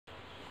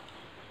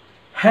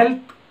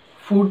Health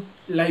food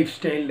life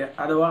സ്റ്റൈലിൻ്റെ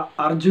അഥവാ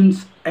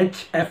Arjun's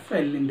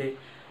H.F.L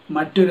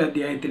മറ്റൊരു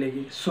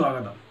അധ്യായത്തിലേക്ക്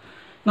സ്വാഗതം.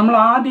 നമ്മൾ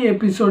ആദ്യ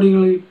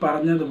എപ്പിസോഡുകളിൽ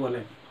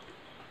പറഞ്ഞതുപോലെ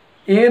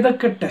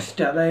ഏതൊക്കെ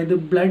ടെസ്റ്റ്, അതായത്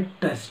ബ്ലഡ്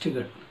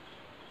ടെസ്റ്റുകൾ,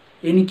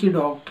 എനിക്ക്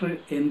ഡോക്ടർ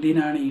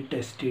എന്തിനാണ് ഈ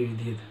ടെസ്റ്റ്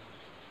എഴുതിയത്,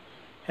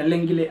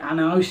 അല്ലെങ്കിൽ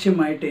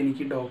അനാവശ്യമായിട്ട്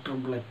എനിക്ക് ഡോക്ടർ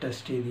ബ്ലഡ്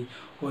ടെസ്റ്റ് എഴുതി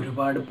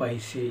ഒരുപാട്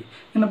പൈസയായി,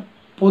 ഇങ്ങനെ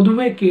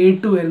പൊതുവെ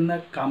കേട്ടുവരുന്ന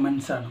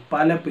കമൻസാണ്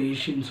പല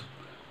പേഷ്യൻസും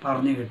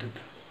പറഞ്ഞു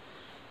കേട്ടിട്ട്.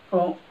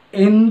 അപ്പോൾ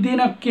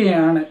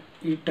എന്തിനൊക്കെയാണ്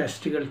ഈ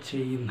ടെസ്റ്റുകൾ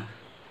ചെയ്യുന്നത്?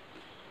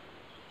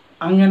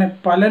 അങ്ങനെ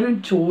പലരും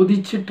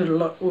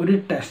ചോദിച്ചിട്ടുള്ള ഒരു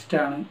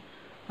ടെസ്റ്റാണ്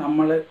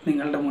നമ്മൾ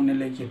നിങ്ങളുടെ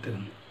മുന്നിലേക്ക്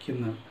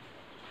എത്തിക്കുന്നത്.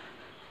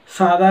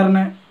 സാധാരണ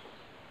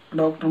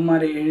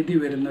ഡോക്ടർമാർ എഴുതി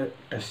വരുന്ന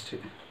ടെസ്റ്റ്.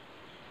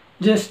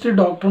 ജസ്റ്റ്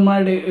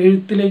ഡോക്ടർമാരുടെ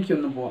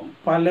എഴുത്തിലേക്കൊന്ന് പോകാം.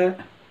 പല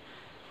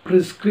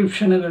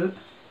പ്രിസ്ക്രിപ്ഷനുകൾ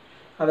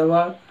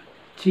അഥവാ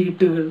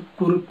ചീട്ടുകൾ,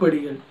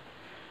 കുറിപ്പടികൾ,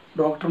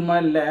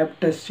 ഡോക്ടർമാർ ലാബ്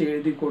ടെസ്റ്റ്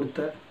എഴുതി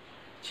കൊടുത്ത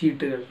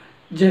ചീട്ടുകൾ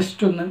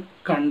ജസ്റ്റ് ഒന്ന്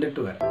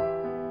കണ്ടിട്ട് വരാം.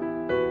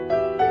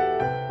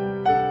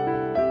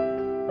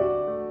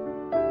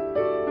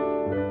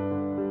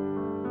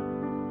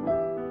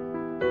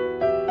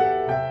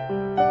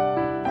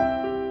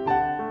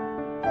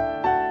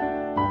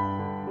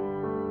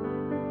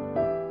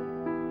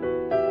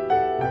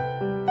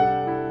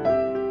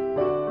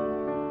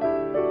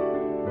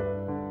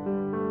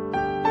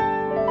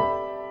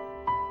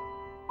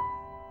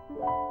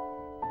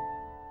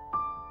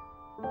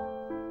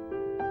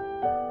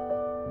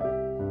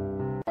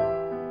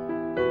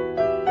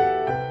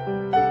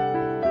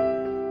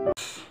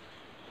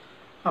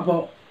 അപ്പോൾ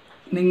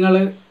നിങ്ങൾ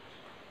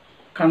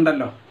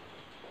കണ്ടല്ലോ,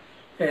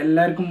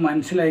 എല്ലാവർക്കും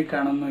മനസ്സിലായി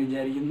കാണുമെന്ന്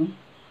വിചാരിക്കുന്നു.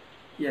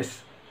 യെസ്,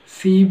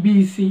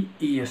 CBC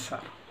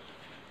ESR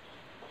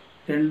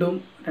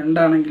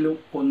രണ്ടാണെങ്കിലും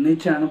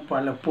ഒന്നിച്ചാണ്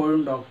പലപ്പോഴും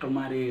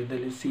ഡോക്ടർമാർ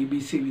എഴുതൽ.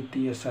 CBC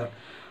വിത്ത് ESR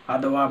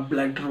അഥവാ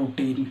ബ്ലഡ്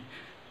റൂട്ടീൻ,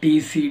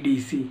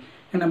 TCDC,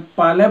 ഇങ്ങനെ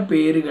പല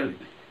പേരുകൾ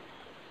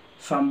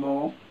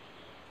സംഭവം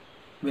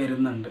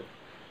വരുന്നുണ്ട്.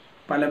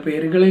 പല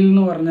പേരുകളിൽ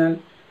എന്ന് പറഞ്ഞാൽ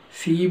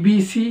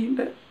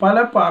CBCയുടെ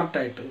പല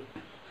പാർട്ടായിട്ട്.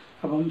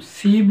 അപ്പം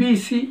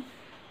CBC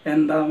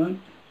എന്താണ്,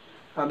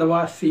 അഥവാ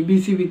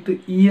CBC വിത്ത്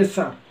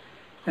ESR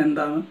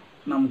എന്താണെന്ന്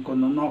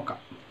നമുക്കൊന്ന്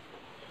നോക്കാം.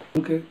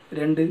 നമുക്ക്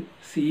രണ്ട്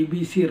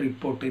CBC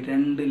റിപ്പോർട്ട്,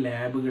 രണ്ട്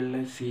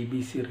ലാബുകളിലെ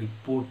CBC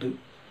റിപ്പോർട്ട്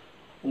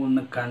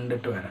ഒന്ന്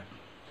കണ്ടിട്ട് വരാം.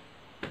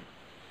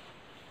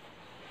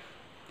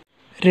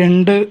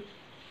 രണ്ട്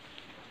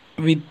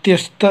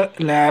വ്യത്യസ്ത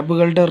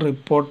ലാബുകളുടെ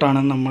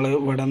റിപ്പോർട്ടാണ് നമ്മൾ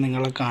ഇവിടെ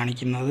നിങ്ങളെ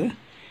കാണിക്കുന്നത്.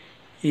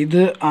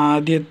 ഇത്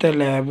ആദ്യത്തെ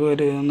ലാബ്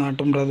ഒരു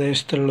നാട്ടും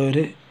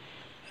പ്രദേശത്തുള്ളൊരു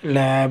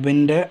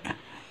ലാബിൻ്റെ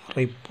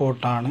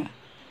റിപ്പോർട്ടാണ്.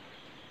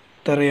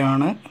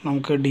 ഇത്രയാണ്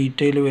നമുക്ക്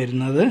ഡീറ്റെയിൽ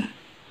വരുന്നത്.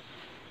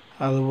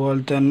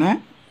 അതുപോലെ തന്നെ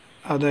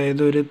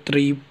അതായത് ഒരു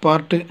 3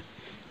 പാർട്ട്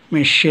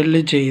മെഷീനിൽ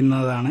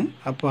ചെയ്യുന്നതാണ്.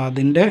 അപ്പോൾ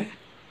അതിൻ്റെ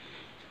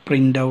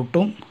പ്രിൻ്റ്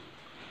ഔട്ടും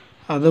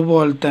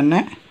അതുപോലെ തന്നെ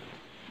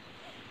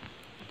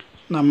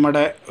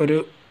നമ്മുടെ ഒരു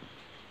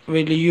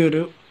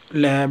വലിയൊരു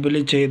ലാബിൽ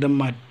ചെയ്ത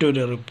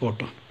മറ്റൊരു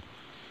റിപ്പോർട്ടും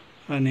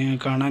നിങ്ങൾ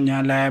കാണാം.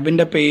 ഞാൻ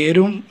ലാബിൻ്റെ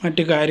പേരും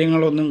മറ്റു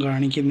കാര്യങ്ങളൊന്നും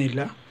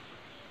കാണിക്കുന്നില്ല.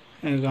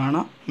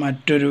 കാണാം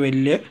മറ്റൊരു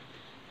വലിയ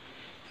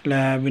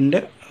ലാബിൻ്റെ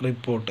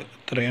റിപ്പോർട്ട്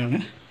ഇത്രയാണ്.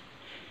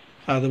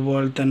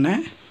 അതുപോലെ തന്നെ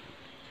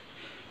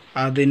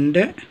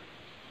അതിൻ്റെ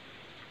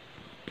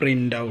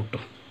പ്രിൻ്റ്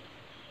ഔട്ടും,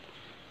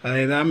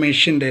 അതായത് ആ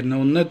മെഷീൻ്റെ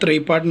ഒന്ന് 3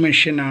 പാർട്ട്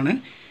മെഷീനാണ്,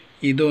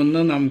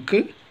 ഇതൊന്ന്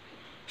നമുക്ക്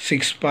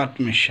 6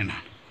 പാർട്ട്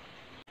മെഷീനാണ്.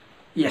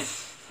 യെസ്,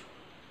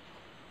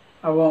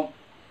 അപ്പോൾ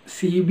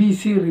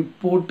CBC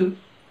റിപ്പോർട്ട്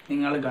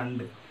നിങ്ങൾ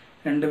കണ്ട്,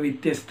 രണ്ട്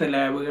വ്യത്യസ്ത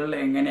ലാബുകളിൽ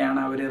എങ്ങനെയാണ്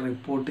അവർ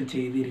റിപ്പോർട്ട്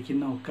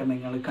ചെയ്തിരിക്കുന്നതൊക്കെ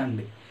നിങ്ങൾ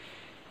കണ്ട്.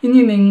 ഇനി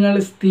നിങ്ങൾ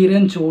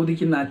സ്ഥിരം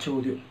ചോദിക്കുന്ന ആ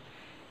ചോദ്യം,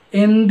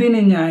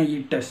 എന്തിന് ഞാൻ ഈ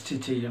ടെസ്റ്റ്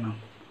ചെയ്യണം,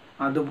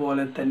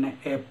 അതുപോലെ തന്നെ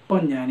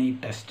എപ്പം ഞാൻ ഈ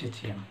ടെസ്റ്റ്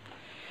ചെയ്യണം.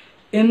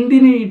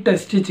 എന്തിന് ഈ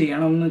ടെസ്റ്റ്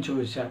ചെയ്യണം എന്ന്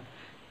ചോദിച്ചാൽ,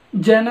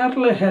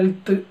 ജനറൽ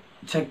ഹെൽത്ത്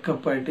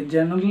ചെക്കപ്പായിട്ട്,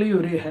 ജനറലി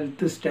ഒരു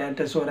ഹെൽത്ത്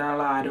സ്റ്റാറ്റസ്,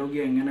 ഒരാളെ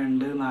ആരോഗ്യം എങ്ങനെ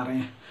ഉണ്ട് എന്ന്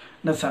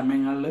അറിയേണ്ട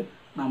സമയങ്ങളിൽ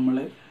നമ്മൾ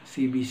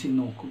CBC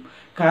നോക്കും.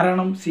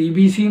 കാരണം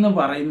CBC എന്ന്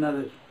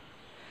പറയുന്നത്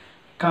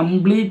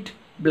കംപ്ലീറ്റ്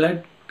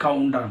ബ്ലഡ്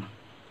കൗണ്ടാണ്.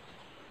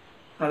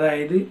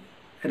 അതായത്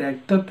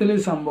രക്തത്തിൽ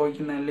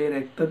സംഭവിക്കുന്ന, അല്ലെങ്കിൽ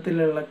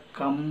രക്തത്തിലുള്ള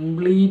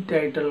കംപ്ലീറ്റ്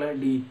ആയിട്ടുള്ള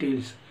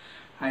ഡീറ്റെയിൽസ്,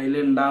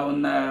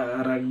 അതിലുണ്ടാവുന്ന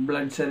റെഡ്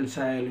ബ്ലഡ് സെൽസ്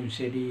ആയാലും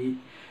ശരി,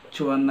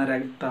 ചുവന്ന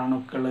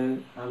രക്താണുക്കൾ,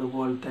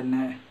 അതുപോലെ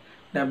തന്നെ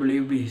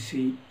WBC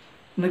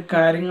എന്ന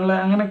കാര്യങ്ങൾ,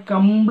 അങ്ങനെ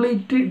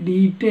കംപ്ലീറ്റ്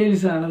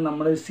ഡീറ്റെയിൽസാണ്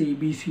നമ്മൾ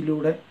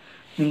CBCയിലൂടെ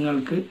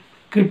നിങ്ങൾക്ക്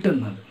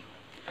കിട്ടുന്നത്.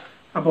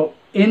 അപ്പോൾ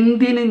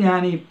എന്തിന്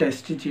ഞാൻ ഈ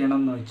ടെസ്റ്റ് ചെയ്യണം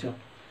എന്ന് വെച്ചാൽ,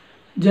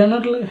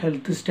 ജനറൽ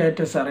ഹെൽത്ത്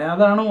സ്റ്റാറ്റസ് അറിയാം,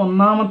 അതാണ്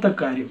ഒന്നാമത്തെ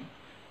കാര്യം.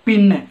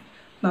 പിന്നെ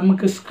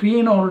നമുക്ക്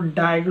സ്ക്രീൻ ഓർ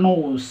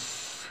ഡയഗ്നോസ്,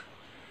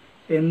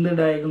 എന്ത്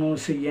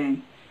ഡയഗ്നോസ് ചെയ്യാൻ,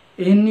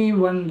 any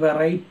one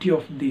variety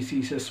of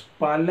diseases,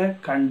 പല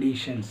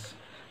കണ്ടീഷൻസ്,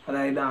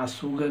 അതായത്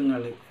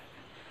അസുഖങ്ങൾ,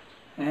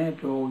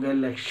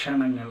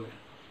 രോഗലക്ഷണങ്ങൾ,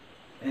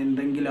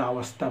 എന്തെങ്കിലും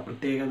അവസ്ഥ,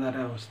 പ്രത്യേകതര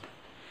അവസ്ഥ,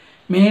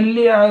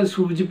 മെയിൻലി അത്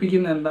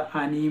സൂചിപ്പിക്കുന്ന എന്താ,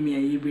 അനീമിയ,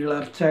 ഈ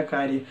വിളർച്ച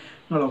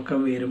കാര്യങ്ങളൊക്കെ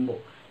വരുമ്പോൾ,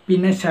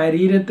 പിന്നെ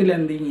ശരീരത്തിൽ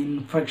എന്തെങ്കിലും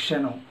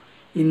ഇൻഫെക്ഷനോ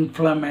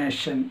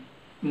ഇൻഫ്ലമേഷൻ,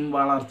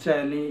 വളർച്ച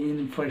അല്ലെങ്കിൽ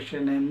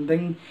ഇൻഫെക്ഷൻ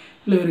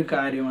എന്തെങ്കിലും ഒരു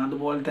കാര്യം,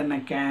 അതുപോലെ തന്നെ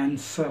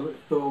ക്യാൻസർ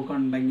രോഗം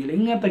ഉണ്ടെങ്കിൽ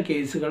ഇങ്ങനത്തെ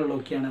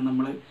കേസുകളിലൊക്കെയാണ്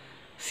നമ്മൾ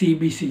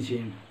CBC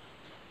ചെയ്യുന്നത്.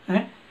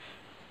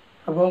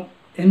 അപ്പോൾ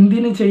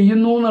എന്തിന്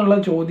ചെയ്യുന്നു എന്നുള്ള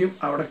ചോദ്യം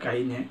അവിടെ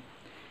കഴിഞ്ഞ്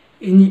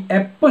ഇനി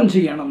എപ്പം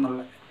ചെയ്യണം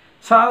എന്നുള്ളത്.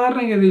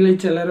 സാധാരണഗതിയിൽ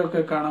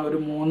ചിലരൊക്കെ കാണാം ഒരു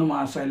 3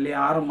 മാസം അല്ലെങ്കിൽ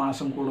 6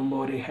 മാസം കൂടുമ്പോൾ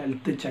ഒരു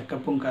ഹെൽത്ത്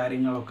ചെക്കപ്പും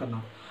കാര്യങ്ങളൊക്കെ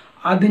ഉണ്ടാവും.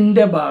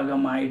 അതിൻ്റെ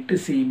ഭാഗമായിട്ട്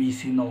CBC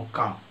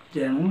നോക്കാം.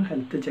 ജനറൽ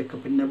ഹെൽത്ത്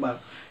ചെക്കപ്പിൻ്റെ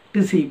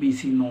ഭാഗമായിട്ട്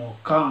CBC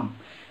നോക്കാം.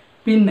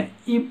 പിന്നെ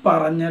ഈ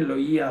പറഞ്ഞല്ലോ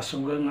ഈ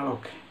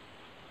അസുഖങ്ങളൊക്കെ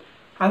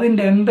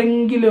അതിൻ്റെ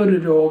എന്തെങ്കിലും ഒരു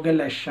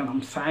രോഗലക്ഷണം,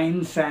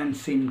 സൈൻസ് ആൻഡ്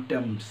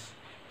സിംറ്റംസ്,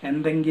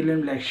 എന്തെങ്കിലും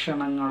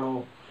ലക്ഷണങ്ങളോ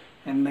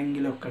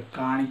എന്തെങ്കിലുമൊക്കെ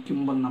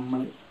കാണിക്കുമ്പോൾ നമ്മൾ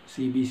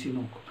CBC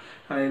നോക്കും.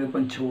 അതായത്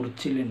ഇപ്പം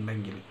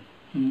ചൊറിച്ചിലുണ്ടെങ്കിൽ,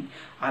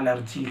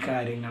 അലർജി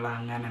കാര്യങ്ങൾ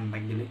അങ്ങനെ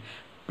ഉണ്ടെങ്കിൽ,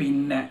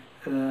 പിന്നെ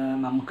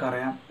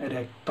നമുക്കറിയാം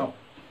രക്തം,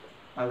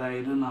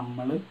 അതായത്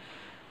നമ്മൾ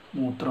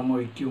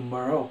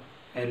മൂത്രമൊഴിക്കുമ്പോഴോ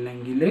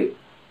അല്ലെങ്കിൽ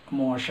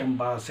മോഷൻ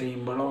പാസ്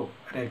ചെയ്യുമ്പോഴോ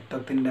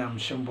രക്തത്തിൻ്റെ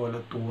അംശം പോലെ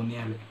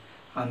തോന്നിയാൽ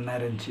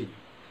അന്നേരം ചെയ്യും.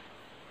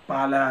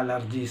 പല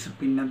അലർജീസ്,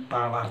 പിന്നെ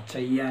തളർച്ച,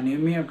 ഈ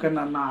അനീമിയൊക്കെ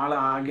എന്ന് പറഞ്ഞാൽ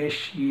ആളാകെ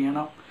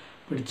ക്ഷീണം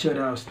പിടിച്ച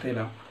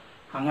ഒരവസ്ഥയിലാവും.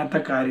 അങ്ങനത്തെ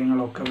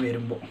കാര്യങ്ങളൊക്കെ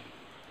വരുമ്പോൾ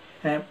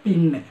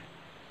പിന്നെ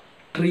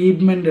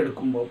ട്രീറ്റ്മെൻറ്റ്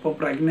എടുക്കുമ്പോൾ, ഇപ്പോൾ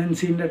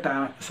പ്രഗ്നൻസീൻ്റെ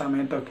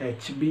സമയത്തൊക്കെ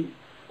HB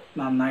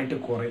നന്നായിട്ട്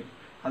കുറയും.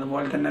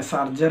 അതുപോലെ തന്നെ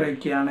സർജറി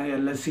ഒക്കെയാണ്,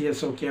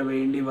 LSCS ഒക്കെ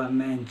വേണ്ടി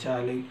വന്നതെന്ന്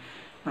വെച്ചാൽ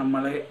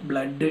നമ്മൾ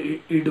ബ്ലഡ്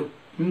ഇടും,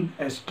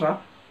 എക്സ്ട്രാ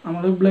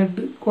നമ്മൾ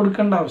ബ്ലഡ്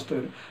കൊടുക്കേണ്ട അവസ്ഥ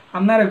വരും.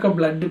 അന്നേരമൊക്കെ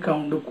ബ്ലഡ്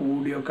കൗണ്ട്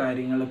കൂടിയോ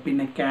കാര്യങ്ങൾ,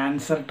 പിന്നെ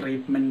ക്യാൻസർ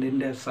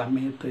ട്രീറ്റ്മെൻറ്റിൻ്റെ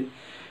സമയത്ത്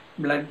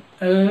ബ്ലഡ്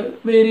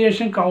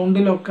വേരിയേഷൻ,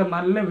 കൗണ്ടിലൊക്കെ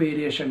നല്ല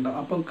വേരിയേഷൻ ഉണ്ടാവും.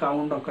 അപ്പം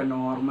കൗണ്ടൊക്കെ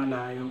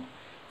നോർമലായോ,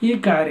 ഈ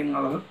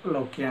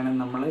കാര്യങ്ങളിലൊക്കെയാണ്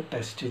നമ്മൾ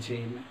ടെസ്റ്റ്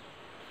ചെയ്യുന്നത്.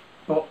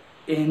 അപ്പോൾ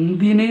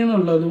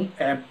എന്തിനെന്നുള്ളതും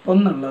എപ്പം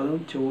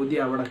എന്നുള്ളതും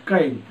ചോദ്യം അവിടെ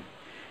കഴിഞ്ഞു.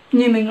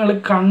 ഇനി നിങ്ങൾ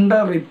കണ്ട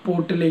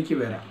റിപ്പോർട്ടിലേക്ക്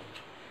വരാം.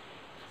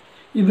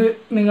 ഇത്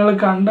നിങ്ങൾ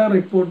കണ്ട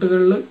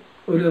റിപ്പോർട്ടുകളിൽ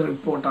ഒരു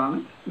റിപ്പോർട്ടാണ്.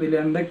 ഇതിൽ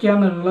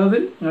എന്തൊക്കെയാണെന്നുള്ളത്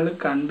നിങ്ങൾ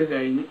കണ്ടു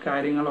കഴിഞ്ഞ്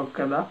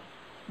കാര്യങ്ങളൊക്കെ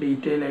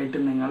ഡീറ്റെയിൽ ആയിട്ട്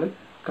നിങ്ങൾ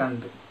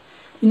കണ്ട്.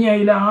 ഇനി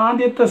അതിൽ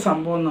ആദ്യത്തെ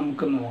സംഭവം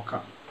നമുക്ക്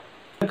നോക്കാം.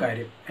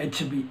 കാര്യം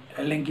HB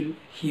അല്ലെങ്കിൽ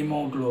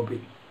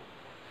ഹീമോഗ്ലോബിൻ.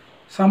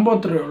 സംഭവം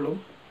ഇത്രയേ ഉള്ളൂ.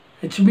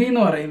 HB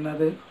എന്ന്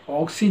പറയുന്നത്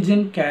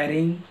ഓക്സിജൻ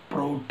ക്യാരിയിങ്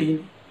പ്രോട്ടീൻ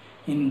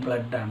ഇൻ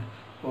ബ്ലഡാണ്.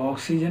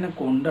 ഓക്സിജനെ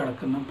കൊണ്ടു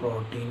നടക്കുന്ന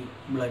പ്രോട്ടീൻ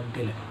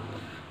ബ്ലഡിൽ,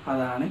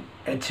 അതാണ്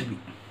HB.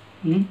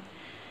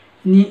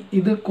 ഇനി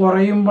ഇത്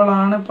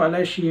കുറയുമ്പോഴാണ് പല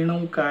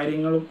ക്ഷീണവും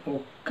കാര്യങ്ങളും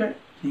ഒക്കെ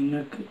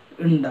നിങ്ങൾക്ക്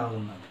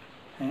ഉണ്ടാവുന്നത്.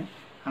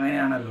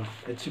 അങ്ങനെയാണല്ലോ,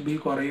 HB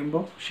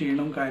കുറയുമ്പോൾ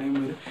ക്ഷീണവും കാര്യം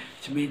വരും.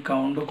 HB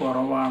കൗണ്ട്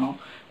കുറവാണോ,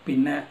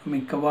 പിന്നെ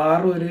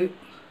മിക്കവാറും ഒരു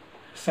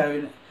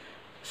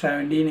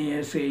 17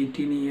 ഇയേഴ്സ്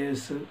 18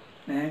 ഇയേഴ്സ്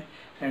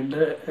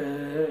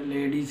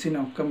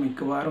ലേഡീസിനൊക്കെ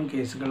മിക്കവാറും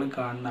കേസുകൾ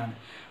കാണുന്നതാണ്.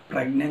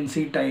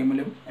 പ്രഗ്നൻസി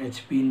ടൈമിലും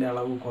HBൻ്റെ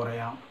അളവ്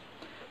കുറയാം.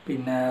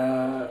 പിന്നെ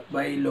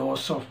ബൈ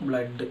ലോസ് ഓഫ്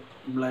ബ്ലഡ്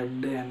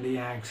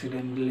എന്തെങ്കിലും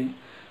ആക്സിഡൻറ്റിൽ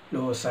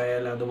ലോസ്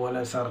ആയാൽ,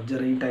 അതുപോലെ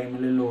സർജറി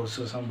ടൈമിൽ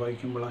ലോസ്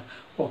സംഭവിക്കുമ്പോൾ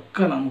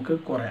ഒക്കെ നമുക്ക്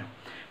കുറയാം.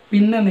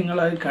 പിന്നെ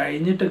നിങ്ങളത്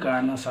കഴിഞ്ഞിട്ട്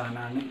കാണുന്ന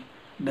സാധനമാണ്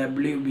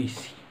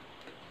WBC,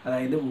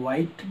 അതായത്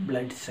വൈറ്റ്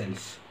ബ്ലഡ്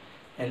സെൽസ്,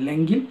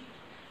 അല്ലെങ്കിൽ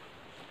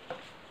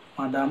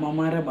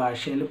മദാമ്മമാരുടെ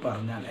ഭാഷയിൽ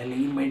പറഞ്ഞാൽ,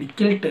 അല്ലെങ്കിൽ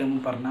മെഡിക്കൽ ടേം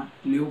പറഞ്ഞാൽ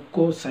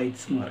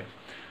ല്യൂക്കോസൈറ്റ്സ് എന്ന് പറയും.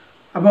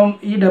 അപ്പം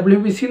ഈ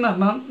WBC എന്ന്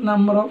പറഞ്ഞാൽ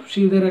നമ്പർ ഓഫ്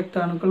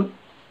ശീതരക്താണുക്കൾ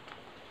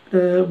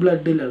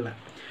ബ്ലഡിലുള്ള.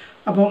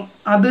 അപ്പം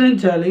അത്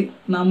വെച്ചാൽ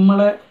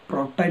നമ്മളെ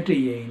പ്രൊട്ടക്റ്റ്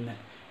ചെയ്യുന്ന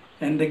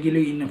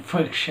എന്തെങ്കിലും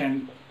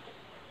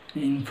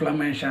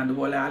ഇൻഫ്ലമേഷൻ,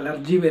 അതുപോലെ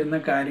അലർജി വരുന്ന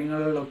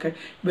കാര്യങ്ങളിലൊക്കെ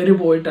ഇവർ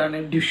പോയിട്ടാണ്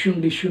ഡിഷ്യൂ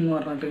എന്ന്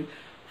പറഞ്ഞിട്ട്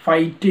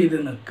ഫൈറ്റ് ചെയ്ത്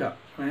നിൽക്കുക.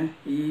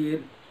 ഈ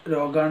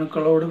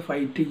രോഗാണുക്കളോട്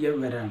ഫൈറ്റ്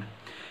ചെയ്യുന്നവരാണ്.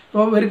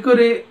 അപ്പോൾ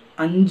ഇവർക്കൊരു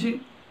 5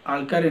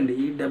 ആൾക്കാരുണ്ട്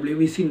ഈ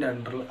WBCൻ്റെ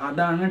അണ്ടറിൽ.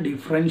 അതാണ്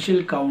ഡിഫറൻഷ്യൽ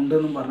കൗണ്ട്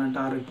എന്ന് പറഞ്ഞിട്ട്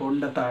ആ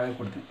റിപ്പോർട്ടിൻ്റെ താഴെ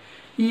കൊടുത്തത്.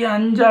 ഈ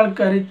 5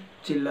 ആൾക്കാർ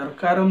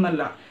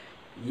ചില്ലറക്കാരൊന്നല്ല,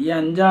 ഈ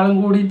 5 ആളും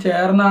കൂടി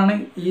ചേർന്നാണ്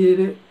ഈ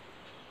ഒരു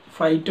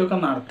ഫൈറ്റൊക്കെ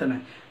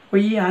നടത്തുന്നത്. അപ്പോൾ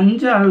ഈ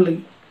 5 ആളിൽ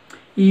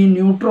ഈ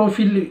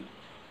ന്യൂട്രോഫില്,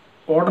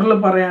 ഓർഡറിൽ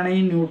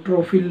പറയുകയാണെങ്കിൽ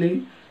ന്യൂട്രോഫില്,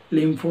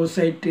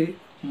 ലിംഫോസൈറ്റ്,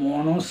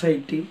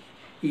 മോണോസൈറ്റ്,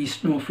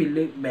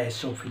 ഈസ്നോഫില്,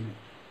 ബേസോഫില്,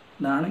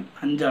 ഇതാണ്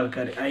 5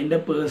 ആൾക്കാർ. അതിൻ്റെ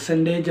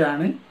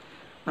പേഴ്സൻറ്റേജാണ്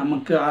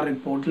നമുക്ക് ആ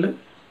റിപ്പോർട്ടിൽ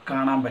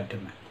കാണാൻ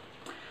പറ്റുന്നത്.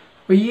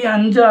 അപ്പോൾ ഈ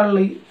 5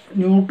 ആളിൽ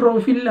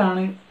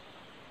ന്യൂട്രോഫിലാണ്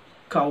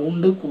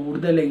കൗണ്ട്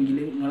കൂടുതലെങ്കിൽ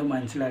നിങ്ങൾ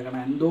മനസ്സിലാക്കണം,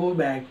 എന്തോ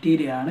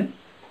ബാക്ടീരിയ ആണ്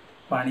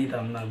പണി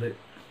തന്നത്.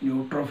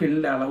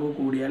 ന്യൂട്രോഫിലിൻ്റെ അളവ്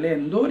കൂടിയാൽ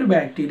എന്തോ ഒരു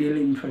ബാക്ടീരിയൽ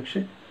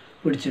ഇൻഫെക്ഷൻ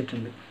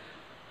പിടിച്ചിട്ടുണ്ട്.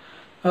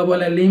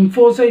 അതുപോലെ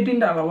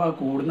ലിംഫോസൈറ്റിൻ്റെ അളവാണ്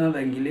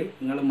കൂടുന്നതെങ്കിൽ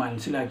നിങ്ങൾ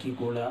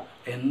മനസ്സിലാക്കിക്കൊള്ളുക,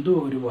 എന്തോ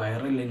ഒരു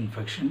വൈറൽ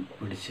ഇൻഫെക്ഷൻ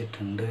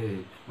പിടിച്ചിട്ടുണ്ട്,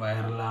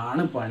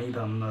 വൈറലാണ് പണി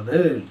തന്നത്.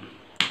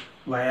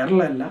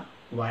 വൈറലല്ല,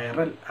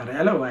 വൈറൽ.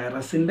 അറിയാലോ,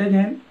 വൈറസിൻ്റെ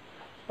ഞാൻ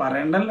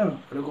പറയണ്ടല്ലോ,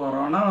 ഒരു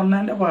കൊറോണ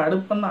വന്നതിൻ്റെ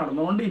പാടിപ്പം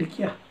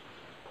നടന്നുകൊണ്ടിരിക്കുക,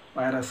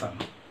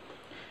 വൈറസാണ്.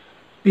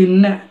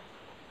 പിന്നെ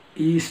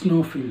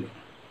ഈസ്നോഫിൽ,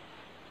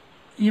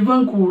 ഇവൻ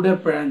കൂടെ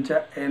എപ്പോഴാണെന്ന്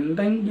വെച്ചാൽ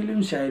എന്തെങ്കിലും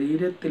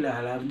ശരീരത്തിൽ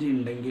അലർജി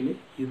ഉണ്ടെങ്കിൽ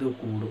ഇത്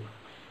കൂടും.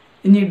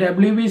 ഇനി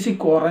WBC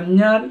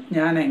കുറഞ്ഞാൽ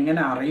ഞാൻ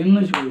എങ്ങനെ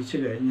അറിയുമെന്ന് ചോദിച്ചു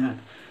കഴിഞ്ഞാൽ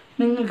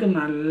നിങ്ങൾക്ക്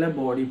നല്ല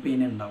ബോഡി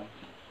പെയിൻ ഉണ്ടാവും,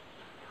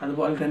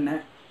 അതുപോലെ തന്നെ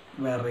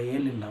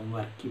വിറയലുണ്ടാവും,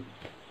 വർക്കും,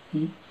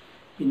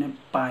 പിന്നെ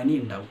പനി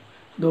ഉണ്ടാവും.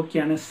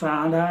 ഇതൊക്കെയാണ്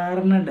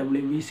സാധാരണ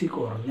WBC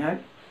കുറഞ്ഞാൽ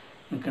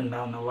നിങ്ങൾക്ക്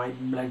ഉണ്ടാകുന്ന,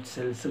 വൈറ്റ് ബ്ലഡ്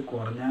സെൽസ്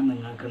കുറഞ്ഞാൽ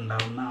നിങ്ങൾക്ക്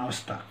ഉണ്ടാകുന്ന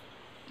അവസ്ഥ.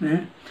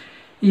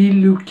 ഈ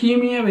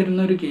ലുക്കീമിയ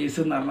വരുന്നൊരു കേസ്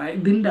എന്ന് പറഞ്ഞാൽ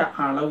ഇതിൻ്റെ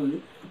അളവ്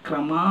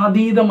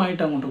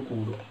ക്രമാതീതമായിട്ട് അങ്ങോട്ട്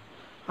കൂടും.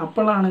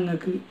 അപ്പോഴാണ്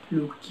നിങ്ങൾക്ക്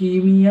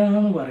ലുക്കീമിയ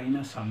എന്ന് പറയുന്ന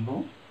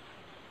സംഭവം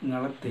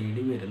നിങ്ങളെ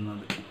തേടി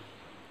വരുന്നത്.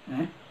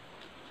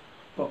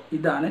 അപ്പോൾ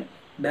ഇതാണ്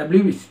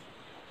WBC.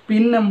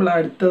 പിന്നെ നമ്മൾ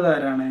അടുത്തത്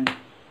ആരാണ്?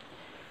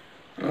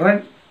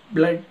 റെഡ്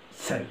ബ്ലഡ്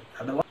സെൽ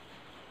അഥവാ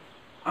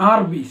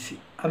RBC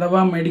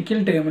അഥവാ മെഡിക്കൽ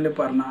ടേമിൽ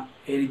പറഞ്ഞ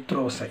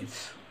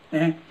എരിത്രോസൈറ്റ്സ്.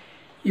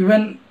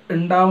 ഇവൻ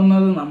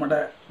ഉണ്ടാവുന്നത്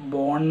നമ്മുടെ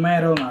ബോൺ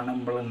മാരോ എന്നാണ്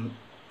നമ്മൾ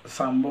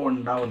സംഭവം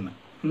ഉണ്ടാവുന്നത്.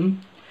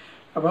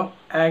 അപ്പം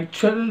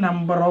actual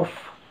number of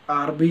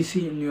RBC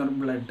in your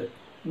blood,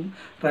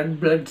 red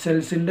blood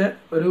സെൽസിൻ്റെ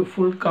ഒരു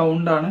ഫുൾ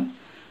കൗണ്ടാണ്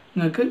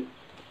നിങ്ങൾക്ക്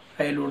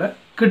അതിലൂടെ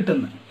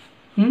കിട്ടുന്നത്.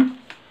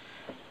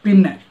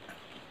 പിന്നെ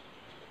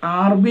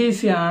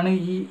RBC ആണ്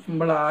ഈ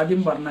നമ്മൾ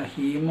ആദ്യം പറഞ്ഞ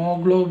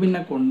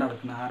ഹീമോഗ്ലോബിനെ കൊണ്ട്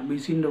നടക്കുന്നത്.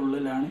 RBCൻ്റെ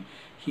ഉള്ളിലാണ്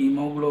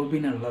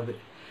ഹീമോഗ്ലോബിൻ ഉള്ളത്.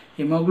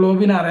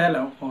 ഹീമോഗ്ലോബിൻ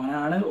അറിയാലോ,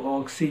 ഓനാണ്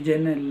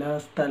ഓക്സിജൻ എല്ലാ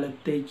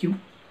സ്ഥലത്തേക്കും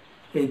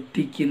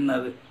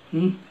എത്തിക്കുന്നത്.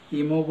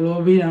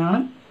 ഹീമോഗ്ലോബിനാണ്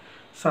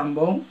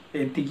സംഭവം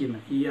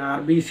എത്തിക്കുന്നത്. ഈ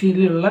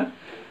RBCയിലുള്ള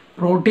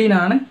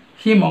പ്രോട്ടീനാണ്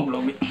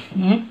ഹീമോഗ്ലോബിൻ.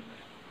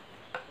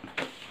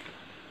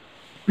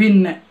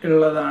 പിന്നെ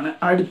ഉള്ളതാണ്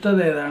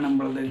അടുത്തത് ഏതാണ്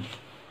നമ്മളത്?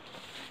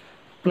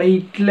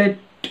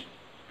 പ്ലേറ്റ്ലെറ്റ്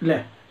അല്ലേ?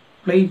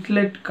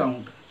 Platelet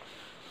count.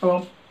 അപ്പോൾ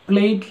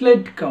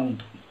പ്ലേറ്റ്ലെറ്റ്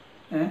കൗണ്ട്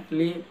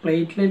അല്ലെങ്കിൽ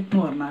പ്ലേറ്റ്ലെറ്റ്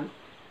എന്ന് പറഞ്ഞാൽ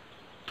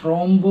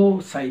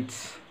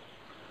ത്രോംബോസൈറ്റ്സ്.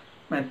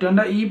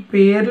 മറ്റോൻ്റെ ഈ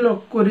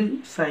പേരിലൊക്കെ ഒരു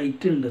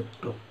സൈറ്റ് ഉണ്ട്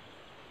കേട്ടോ.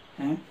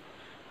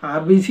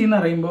 RBC എന്ന്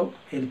പറയുമ്പോൾ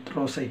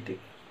എരിത്രോസൈറ്റ്,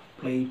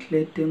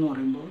 പ്ലേറ്റ്ലെറ്റ് എന്ന്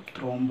പറയുമ്പോൾ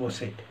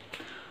ത്രോംബോസൈറ്റ്.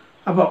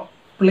 അപ്പോൾ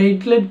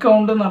പ്ലേറ്റ്ലെറ്റ്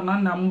കൗണ്ട് എന്ന്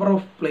പറഞ്ഞാൽ number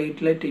of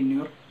platelet in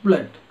your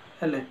blood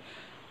അല്ലേ?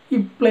 ഈ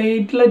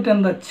പ്ലേറ്റ്ലെറ്റ്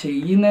എന്താ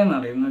ചെയ്യുന്നതെന്ന്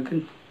അറിയാം നിങ്ങൾക്ക്?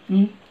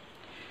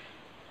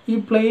 ഈ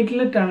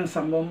പ്ലേറ്റ്ലെറ്റാണ്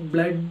സംഭവം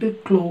ബ്ലഡ്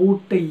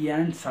ക്ലോട്ട്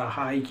ചെയ്യാൻ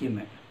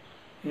സഹായിക്കുന്നത്.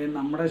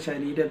 നമ്മുടെ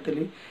ശരീരത്തിൽ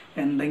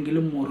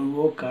എന്തെങ്കിലും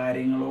മുറിവോ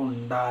കാര്യങ്ങളോ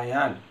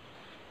ഉണ്ടായാൽ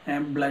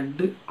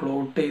ബ്ലഡ്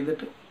ക്ലോട്ട്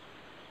ചെയ്തിട്ട്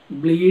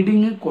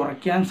ബ്ലീഡിങ്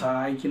കുറയ്ക്കാൻ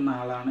സഹായിക്കുന്ന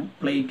ആളാണ്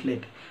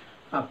പ്ലേറ്റ്ലെറ്റ്.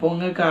 അപ്പോൾ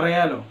നിങ്ങൾക്ക്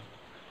അറിയാലോ,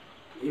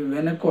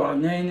 ഇവനെ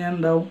കുറഞ്ഞു കഴിഞ്ഞാൽ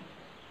എന്താവും?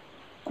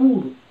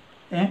 കൂടും.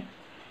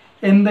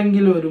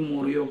 എന്തെങ്കിലും ഒരു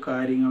മുറിയോ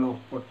കാര്യങ്ങളോ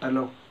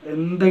പൊട്ടലോ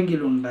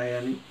എന്തെങ്കിലും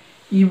ഉണ്ടായാൽ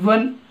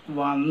ഇവൻ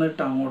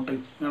വന്നിട്ട് അങ്ങോട്ട്,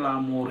 നിങ്ങൾ ആ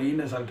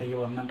മുറീൻ്റെ സ്ഥലത്തേക്ക്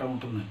വന്നിട്ട്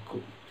അങ്ങോട്ട്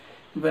നിൽക്കും.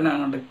 ഇവൻ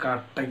അങ്ങോട്ട്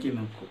കട്ടയ്ക്ക്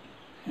നിൽക്കും.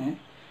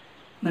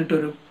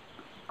 എന്നിട്ടൊരു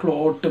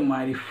ക്ലോട്ട്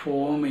മാതിരി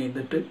ഫോം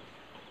ചെയ്തിട്ട്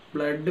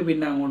ബ്ലഡ്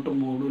പിന്നെ അങ്ങോട്ട്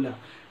മൂടില്ല.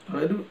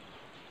 അതായത്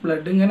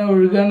ബ്ലഡ് ഇങ്ങനെ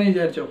ഒഴുകാന്ന്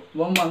വിചാരിച്ചോ,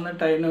 ഇവൻ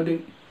വന്നിട്ട് അതിനൊരു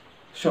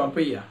സ്റ്റോപ്പ്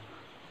ചെയ്യുക,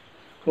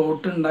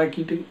 ക്ലോട്ട്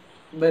ഉണ്ടാക്കിയിട്ട്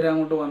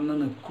ഇവരങ്ങോട്ട് വന്ന്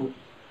നിൽക്കും.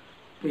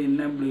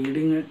 പിന്നെ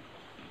ബ്ലീഡിങ്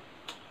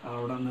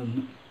അവിടെ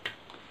നിന്ന്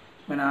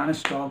ഇവനാണ്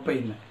സ്റ്റോപ്പ്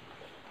ചെയ്യുന്നത്.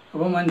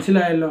 അപ്പോൾ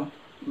മനസ്സിലായല്ലോ,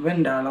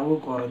 ഇവൻ്റെ അളവ്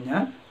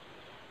കുറഞ്ഞാൽ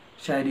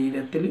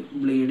ശരീരത്തിൽ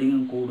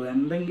ബ്ലീഡിങ് കൂടും.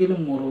 എന്തെങ്കിലും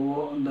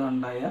മുറിവോ എന്തോ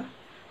ഉണ്ടായാൽ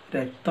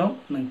രക്തം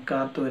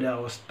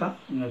നിൽക്കാത്തൊരവസ്ഥ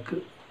നിങ്ങൾക്ക്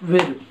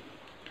വരും.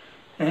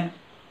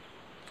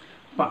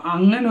 അപ്പം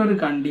അങ്ങനെ ഒരു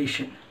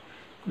കണ്ടീഷൻ,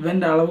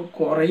 ഇവൻ്റെ അളവ്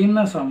കുറയുന്ന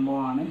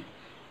സംഭവമാണ്.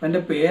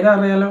 ഇവൻ്റെ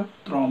പേരറിയാലോ,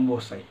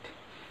 ത്രോംബോസൈറ്റ്.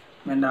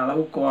 ഇവൻ്റെ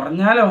അളവ്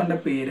കുറഞ്ഞാൽ അവൻ്റെ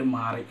പേര്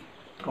മാറി,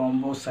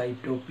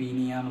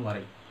 ത്രോംബോസൈറ്റോപീനിയ എന്ന്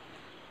പറയും.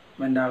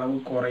 ഇവൻ്റെ അളവ്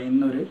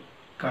കുറയുന്നൊരു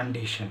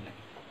കണ്ടീഷൻ.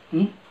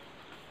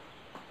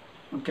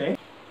 ഓക്കെ,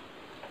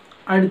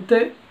 അടുത്ത്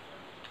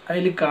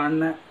അതിൽ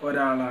കാണുന്ന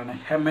ഒരാളാണ്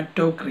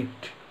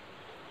ഹെമറ്റോക്രിറ്റ്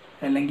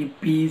അല്ലെങ്കിൽ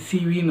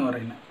PCV എന്ന്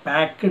പറയുന്നത്,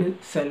 പാക്ക്ഡ്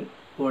സെൽ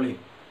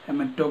വോളിയം.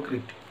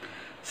 ഹെമറ്റോക്രിറ്റ്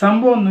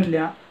സംഭവമൊന്നുമില്ല.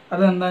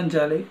 അതെന്താണെന്ന്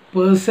വെച്ചാൽ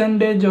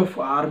percentage of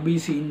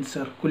RBC in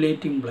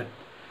circulating blood,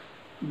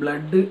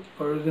 blood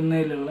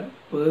ഒഴുകുന്നതിലുള്ള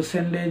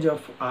percentage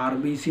of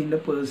RBCൻ്റെ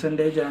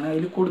പെർസെൻറ്റേജാണ്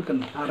അതിൽ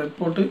കൊടുക്കുന്നത്. ആ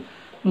റിപ്പോർട്ട്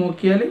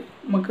നോക്കിയാൽ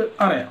നമുക്ക്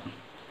അറിയാം.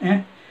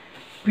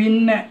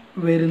 പിന്നെ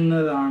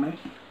വരുന്നതാണ്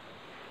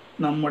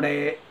നമ്മുടെ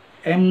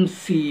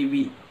MCV,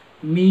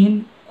 മീൻ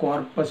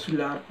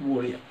കോർപ്പസുലാർ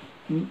വോളിയം.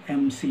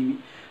 MCV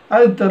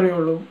അത് ഇത്രയേ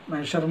ഉള്ളൂ,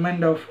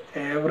 measurement of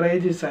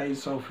average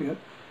size of your.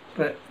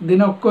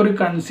 ഇതിനൊക്കെ ഒരു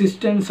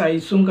കൺസിസ്റ്റൻറ്റ്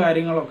സൈസും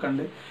കാര്യങ്ങളൊക്കെ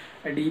ഉണ്ട്.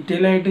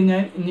 ഡീറ്റെയിൽ ആയിട്ട്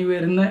ഞാൻ ഇനി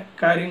വരുന്ന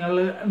കാര്യങ്ങൾ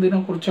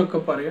ഇതിനെക്കുറിച്ചൊക്കെ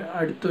പറയും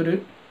അടുത്തൊരു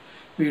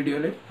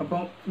വീഡിയോയിൽ.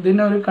 അപ്പം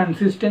ഇതിനൊരു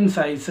കൺസിസ്റ്റൻറ്റ്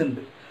സൈസ്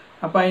ഉണ്ട്.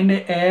 അപ്പോൾ അതിൻ്റെ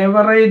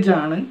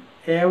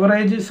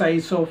average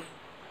size of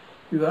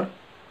your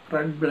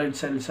red blood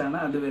സെൽസാണ്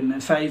അത്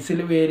വരുന്നത്. സൈസിൽ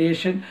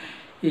വേരിയേഷൻ,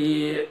 ഈ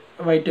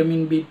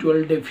വൈറ്റമിൻ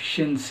B12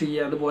 ഡെഫിഷ്യൻസി,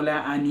 അതുപോലെ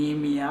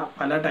അനീമിയ,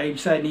 പല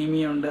ടൈപ്സ്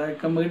അനീമിയ ഉണ്ട്.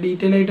 അതൊക്കെ നമുക്ക്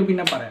ഡീറ്റെയിൽ ആയിട്ട്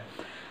പിന്നെ പറയാം.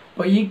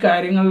 അപ്പോൾ ഈ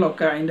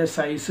കാര്യങ്ങളിലൊക്കെ അതിൻ്റെ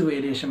സൈസ്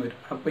വേരിയേഷൻ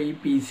വരും. അപ്പോൾ ഈ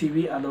PCV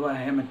അഥവാ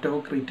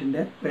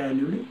ഹെമറ്റോക്രിറ്റിൻ്റെ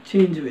വാല്യൂവിൽ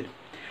ചേഞ്ച് വരും.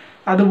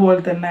 അതുപോലെ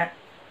തന്നെ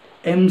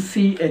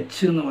MCH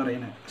എന്ന്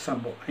പറയുന്ന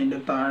സംഭവം, അതിൻ്റെ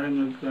താഴെ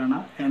നിങ്ങൾക്ക്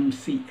കാണാം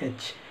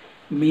MCH,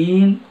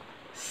 മീൻ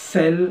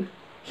സെൽ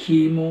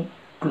ഹീമോ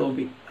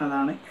ഹീമോഗ്ലോബിൻ,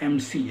 അതാണ്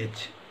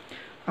MCH.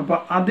 അപ്പോൾ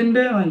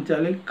അതിൻ്റെ എന്ന്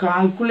വെച്ചാൽ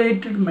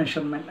കാൽക്കുലേറ്റഡ്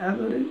മെഷർമെൻറ്റ്,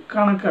 അതൊരു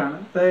കണക്കാണ്.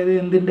 അതായത്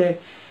എന്തിൻ്റെ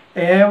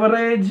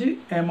average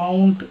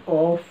amount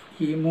of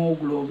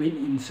haemoglobin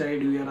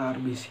inside your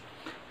RBC.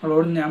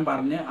 നമ്മളോട് ഞാൻ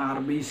പറഞ്ഞ്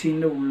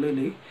RBCൻ്റെ ഉള്ളിൽ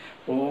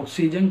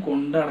ഓക്സിജൻ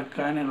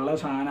കൊണ്ടടക്കാനുള്ള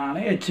സാധനമാണ്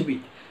HB.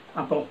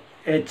 അപ്പോൾ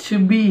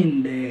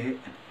HBൻ്റെ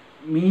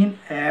മീൻ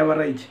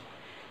ആവറേജ്,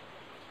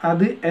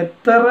 അത്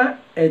എത്ര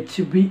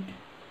HB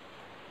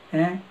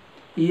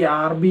ഈ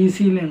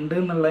RBCയിലുണ്ട്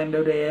എന്നുള്ളതിൻ്റെ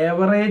ഒരു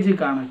ആവറേജ്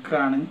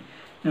കണക്കാണ്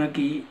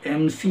നിങ്ങൾക്ക് ഈ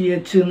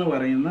MCH എന്ന്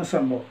പറയുന്ന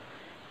സംഭവം.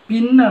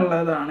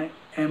 പിന്നുള്ളതാണ്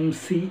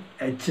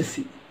MCHC.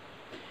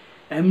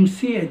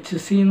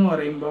 MCHC എന്ന്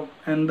പറയുമ്പോൾ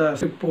എന്താ,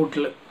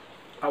 റിപ്പോർട്ടിൽ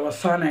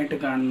അവസാനമായിട്ട്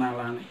കാണുന്ന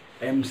ആളാണ്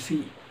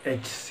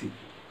MCHC.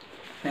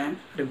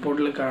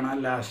 റിപ്പോർട്ടിൽ കാണാൻ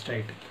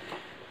ലാസ്റ്റായിട്ട്.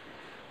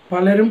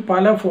 പലരും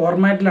പല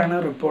ഫോർമാറ്റിലാണ്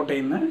റിപ്പോർട്ട്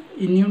ചെയ്യുന്നത്.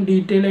 ഇനിയും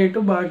ഡീറ്റെയിൽ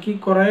ആയിട്ട് ബാക്കി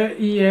കുറേ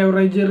ഈ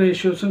ആവറേജ്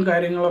റേഷ്യോസും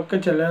കാര്യങ്ങളൊക്കെ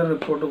ചില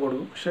റിപ്പോർട്ട്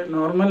കൊടുക്കും. പക്ഷെ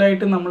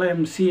നോർമലായിട്ട് നമ്മൾ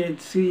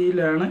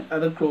MCHCയിലാണ്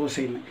അത് ക്ലോസ്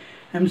ചെയ്യുന്നത്.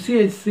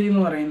 MCHC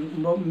എന്ന്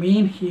പറയുമ്പോൾ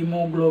മീൻ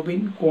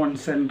ഹീമോഗ്ലോബിൻ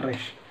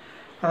കോൺസെൻട്രേഷൻ,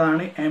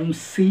 അതാണ്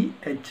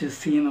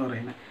MCHC എന്ന്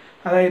പറയുന്നത്.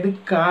 അതായത്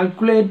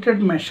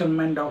calculated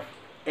measurement of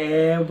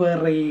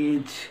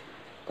average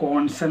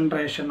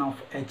concentration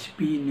of HB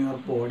in your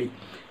body.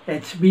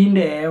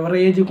 HBൻ്റെ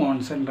average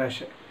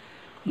concentration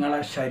നിങ്ങളെ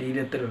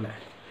ശരീരത്തിലുള്ള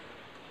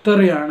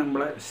ഇത്രയാണ്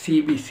നമ്മളെ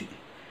CBC.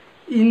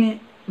 ഇനി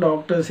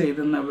ഡോക്ടേഴ്സ്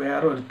എഴുതുന്ന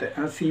വേറൊരുത്തെ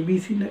ആ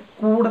CBCൻ്റെ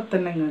കൂടെ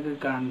തന്നെ നിങ്ങൾക്ക്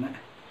കാണുന്ന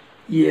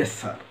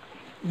ESR.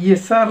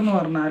 ESR എന്ന്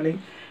പറഞ്ഞാൽ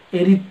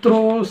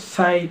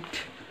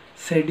എരിത്രോസൈറ്റ്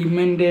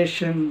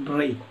സെഡിമെൻറ്റേഷൻ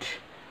റേറ്റ്,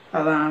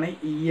 അതാണ്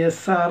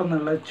ESR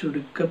എന്നുള്ള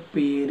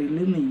ചുരുക്കപ്പേരിൽ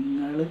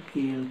നിങ്ങൾ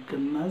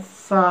കേൾക്കുന്ന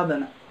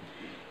സാധനം.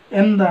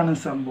 എന്താണ്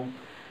സംഭവം?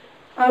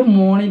 അത്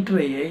മോണിറ്റർ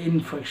ചെയ്യുക.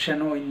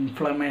 ഇൻഫെക്ഷനോ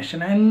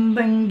ഇൻഫ്ലമേഷനോ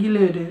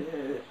എന്തെങ്കിലും ഒരു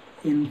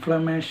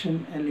ഇൻഫ്ലമേഷൻ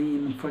അല്ലെങ്കിൽ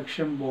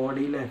ഇൻഫെക്ഷൻ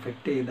ബോഡിയിൽ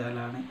എഫക്റ്റ്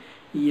ചെയ്താലാണ്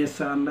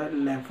ESRൻ്റെ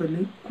ലെവൽ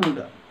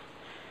കൂടുക.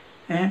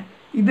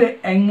 ഇത്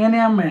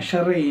എങ്ങനെയാണ്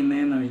മെഷർ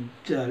ചെയ്യുന്നതെന്ന്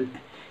വെച്ചാൽ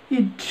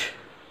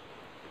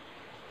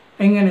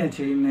എങ്ങനെയാണ്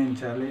ചെയ്യുന്നതെന്ന്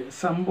വെച്ചാൽ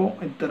സംഭവം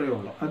ഇത്രയേ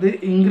ഉള്ളൂ. അത്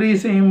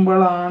ഇൻക്രീസ്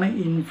ചെയ്യുമ്പോഴാണ്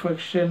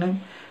ഇൻഫെക്ഷനും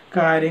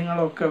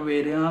കാര്യങ്ങളൊക്കെ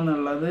വരിക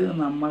എന്നുള്ളത്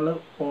നമ്മൾ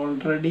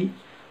ഓൾറെഡി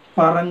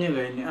പറഞ്ഞു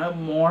കഴിഞ്ഞു. അത്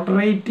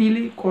മോഡറേറ്റിൽ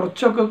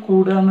കുറച്ചൊക്കെ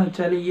കൂടുക എന്ന്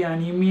വെച്ചാൽ ഈ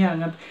അനീമിയ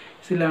അങ്ങനത്തെ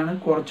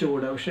കുറച്ച്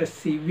കൂടുക. പക്ഷേ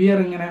സിവിയർ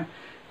ഇങ്ങനെ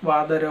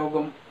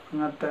വാതരോഗം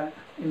അങ്ങനത്തെ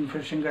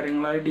ഇൻഫെക്ഷൻ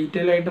കാര്യങ്ങളായി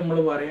ഡീറ്റെയിൽ ആയിട്ട് നമ്മൾ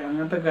പറയും.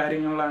 അങ്ങനത്തെ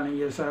കാര്യങ്ങളിലാണ്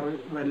ESR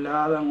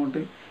വല്ലാതെ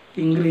അങ്ങോട്ട്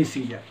ഇൻക്രീസ്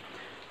ചെയ്യുക.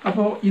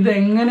 അപ്പോൾ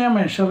ഇതെങ്ങനെയാണ്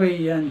മെഷർ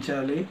ചെയ്യുക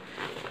വെച്ചാൽ,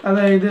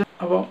 അതായത്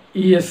അപ്പോൾ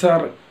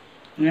ESR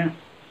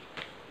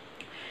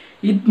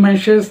it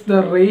measures the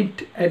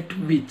rate at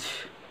which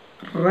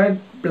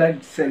red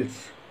blood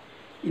cells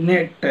in a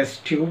test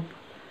tube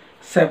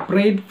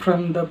separate from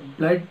the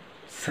blood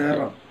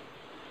serum,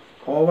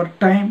 over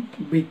time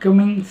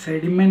becoming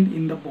sediment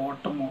in the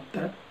bottom of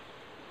the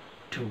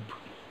tube.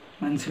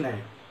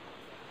 മനസ്സിലായോ?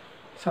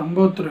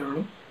 സംഭവം ഇത്രയേ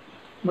ഉള്ളൂ.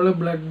 നമ്മൾ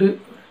ബ്ലഡ്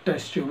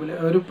ടെസ്റ്റ് ട്യൂബിൽ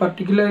ഒരു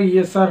particular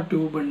ESR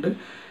tube ഉണ്ട്.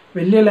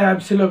 വലിയ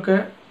ലാബ്സിലൊക്കെ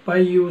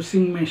by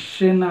using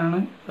മെഷീനാണ്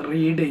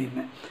റീഡ്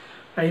ചെയ്യുന്നത്.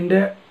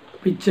 അതിൻ്റെ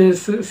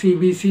പിക്ചേഴ്സ്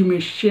CBC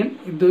മെഷീൻ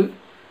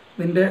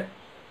ഇതിൻ്റെ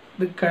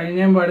ഇത്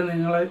കഴിഞ്ഞ പാട്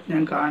നിങ്ങളെ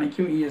ഞാൻ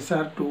കാണിക്കും.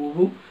 ESR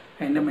ട്യൂബും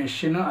അതിൻ്റെ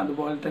മെഷീനും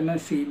അതുപോലെ തന്നെ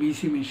CBC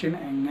മെഷീൻ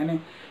എങ്ങനെ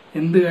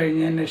എന്ത്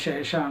കഴിഞ്ഞതിൻ്റെ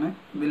ശേഷമാണ്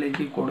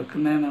ഇതിലേക്ക്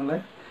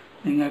കൊടുക്കുന്നതെന്നുള്ളത്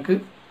നിങ്ങൾക്ക്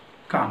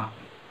കാണാം.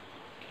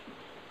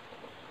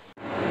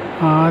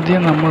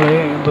 ആദ്യം നമ്മൾ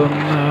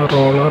ഇതൊന്ന്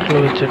റോളറിൽ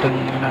വെച്ചിട്ട്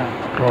ഇങ്ങനെ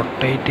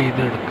റൊട്ടേറ്റ്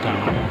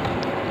ചെയ്തെടുക്കുകയാണ്,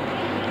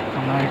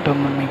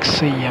 നന്നായിട്ടൊന്ന് മിക്സ്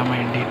ചെയ്യാൻ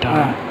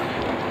വേണ്ടിയിട്ടാണ്.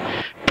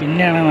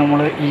 പിന്നെയാണ് നമ്മൾ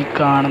ഈ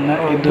കാണുന്ന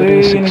ഇതൊരു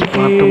 6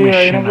 പാർട്ട്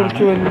മെഷീനാണ്.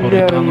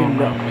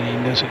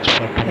 മിനിൻ്റെ 6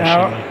 പാർട്ട്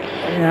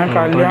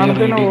മെഷീൻ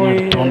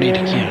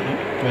എടുത്തുകൊണ്ടിരിക്കുകയാണ്.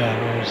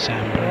 വേറൊരു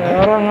സാമ്പിൾ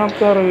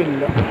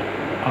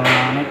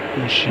അതാണ്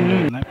മെഷീൻ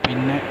വരുന്നത്.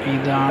 പിന്നെ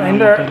ഇതാണ്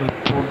നമുക്ക്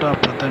റിപ്പോർട്ട്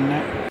അപ്പം തന്നെ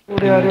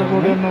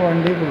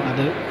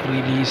അത്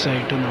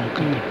റിലീസായിട്ട്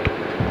നമുക്ക് കിട്ടും.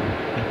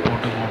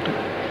 റിപ്പോർട്ട് ഇങ്ങോട്ട്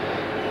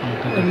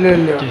നമുക്ക്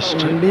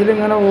ജസ്റ്റ്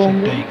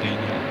സെറ്റായി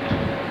കഴിഞ്ഞാൽ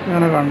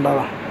അങ്ങനെ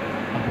കണ്ടതാണ്.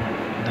 അപ്പോൾ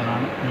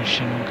ഇതാണ്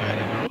മെഷീനും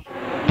കാര്യങ്ങളും.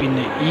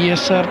 പിന്നെ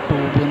ESR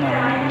ട്യൂബ് എന്ന്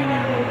പറഞ്ഞാൽ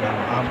ഇങ്ങനെയാണ്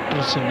ഉണ്ടാവുക. ആഫ്റ്റർ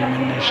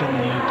സെഡിമെൻറ്റേഷൻ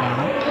നിങ്ങൾക്ക്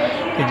കാണാം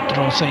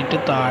എരിത്രോസൈറ്റ്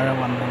താഴെ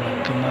വന്ന്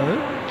നിൽക്കുന്നത്.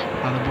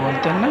 അതുപോലെ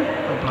തന്നെ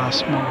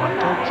പ്ലാസ്മ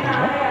പോലത്തെ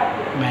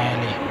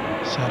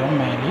സെറം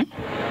മേലെയും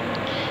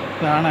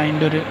ഇതാണ്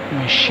അതിൻ്റെ ഒരു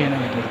മെഷീൻ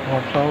വരുന്നത്.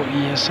 Auto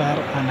ESR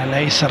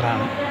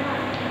അനലൈസറാണ്.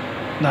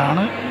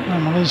 ഇതാണ്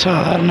നമ്മൾ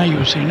സാധാരണ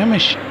യൂസ് ചെയ്യുന്ന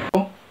മെഷീൻ.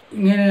 അപ്പോൾ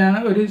ഇങ്ങനെയാണ്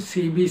ഒരു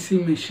CBC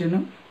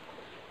മെഷീനും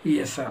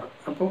ESR.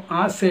 അപ്പോൾ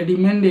ആ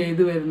സെഡിമെൻ്റ്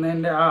ചെയ്ത്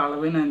വരുന്നതിൻ്റെ ആ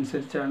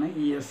അളവിനനുസരിച്ചാണ്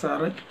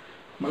ESR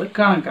നമ്മൾ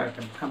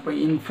കണക്കാക്കുന്നത്. അപ്പോൾ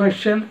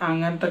ഇൻഫെക്ഷൻ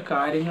അങ്ങനത്തെ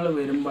കാര്യങ്ങൾ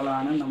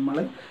വരുമ്പോഴാണ് നമ്മൾ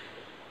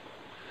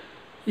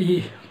ഈ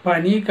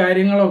പനി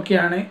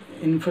കാര്യങ്ങളൊക്കെയാണ്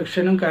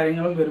ഇൻഫെക്ഷനും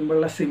കാര്യങ്ങളും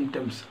വരുമ്പോഴുള്ള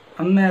സിംറ്റംസ്.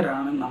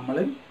 അന്നേരമാണ് നമ്മൾ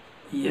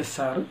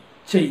ESR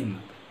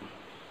ചെയ്യുന്നത്.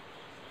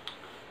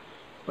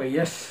 അപ്പോൾ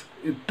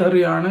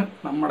ഇത്രയാണ്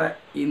നമ്മുടെ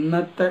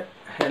ഇന്നത്തെ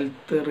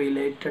ഹെൽത്ത്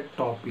റിലേറ്റഡ്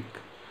ടോപ്പിക്.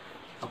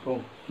 അപ്പോൾ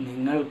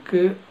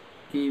നിങ്ങൾക്ക്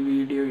ഈ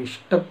വീഡിയോ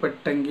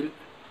ഇഷ്ടപ്പെട്ടെങ്കിൽ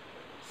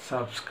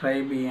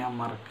സബ്സ്ക്രൈബ് ചെയ്യാൻ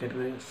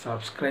മറക്കരുത്.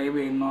 സബ്സ്ക്രൈബ്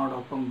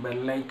ചെയ്യുന്നതോടൊപ്പം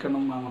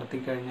ബെല്ലൈക്കണും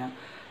അമർത്തിക്കഴിഞ്ഞാൽ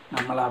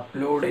നമ്മൾ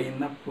അപ്ലോഡ്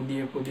ചെയ്യുന്ന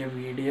പുതിയ പുതിയ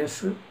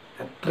വീഡിയോസ്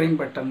എത്രയും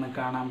പെട്ടെന്ന്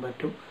കാണാൻ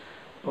പറ്റും.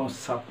 അപ്പോൾ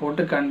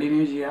സപ്പോർട്ട്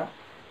കണ്ടിന്യൂ ചെയ്യുക.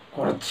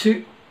 കുറച്ച്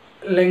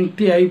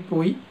ലെങ്തി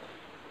ആയിപ്പോയി,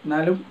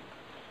 എന്നാലും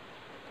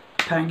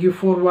താങ്ക് യു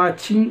ഫോർ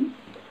വാച്ചിങ്.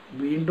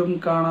 വീണ്ടും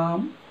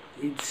കാണാം.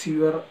 It's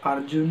your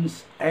Arjun's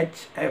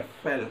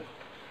H.F.L.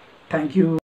 Thank you.